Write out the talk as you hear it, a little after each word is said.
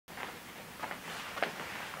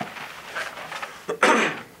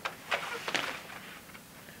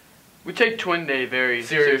We take Twin Day very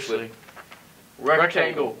Seriously.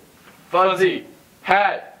 Rectangle, fuzzy,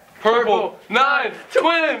 hat, purple, 9,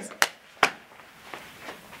 twins!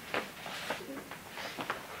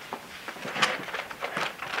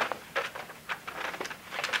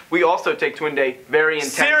 We also take Twin Day very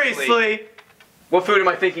intensely. Seriously? What food am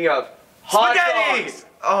I thinking of? Hot Spaghetti! dogs!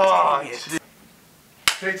 Oh,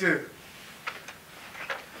 Take 2.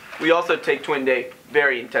 We also take Twin Day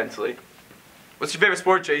very intensely. What's your favorite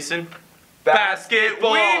sport, Jason?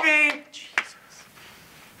 Basketball! Weaving!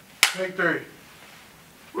 Take 3.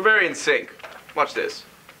 We're very in sync. Watch this.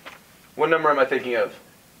 What number am I thinking of?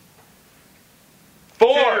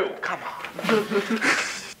 4! 2. Come on.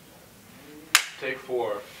 Take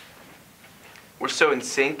 4. We're so in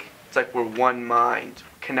sync, it's like we're one mind,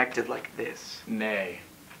 connected like this. Nay.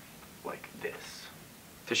 Like this.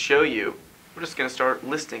 To show you, we're just gonna start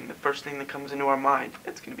listing the first thing that comes into our mind.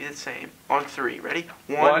 It's gonna be the same. On 3. Ready?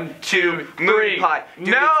 1, 2, 3. Pie. Dude,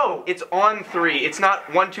 No! It's on 3. It's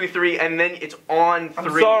not 1, 2, 3, and then it's on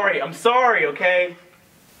 3. I'm sorry, okay?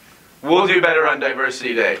 We'll do better on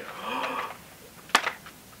Diversity Day.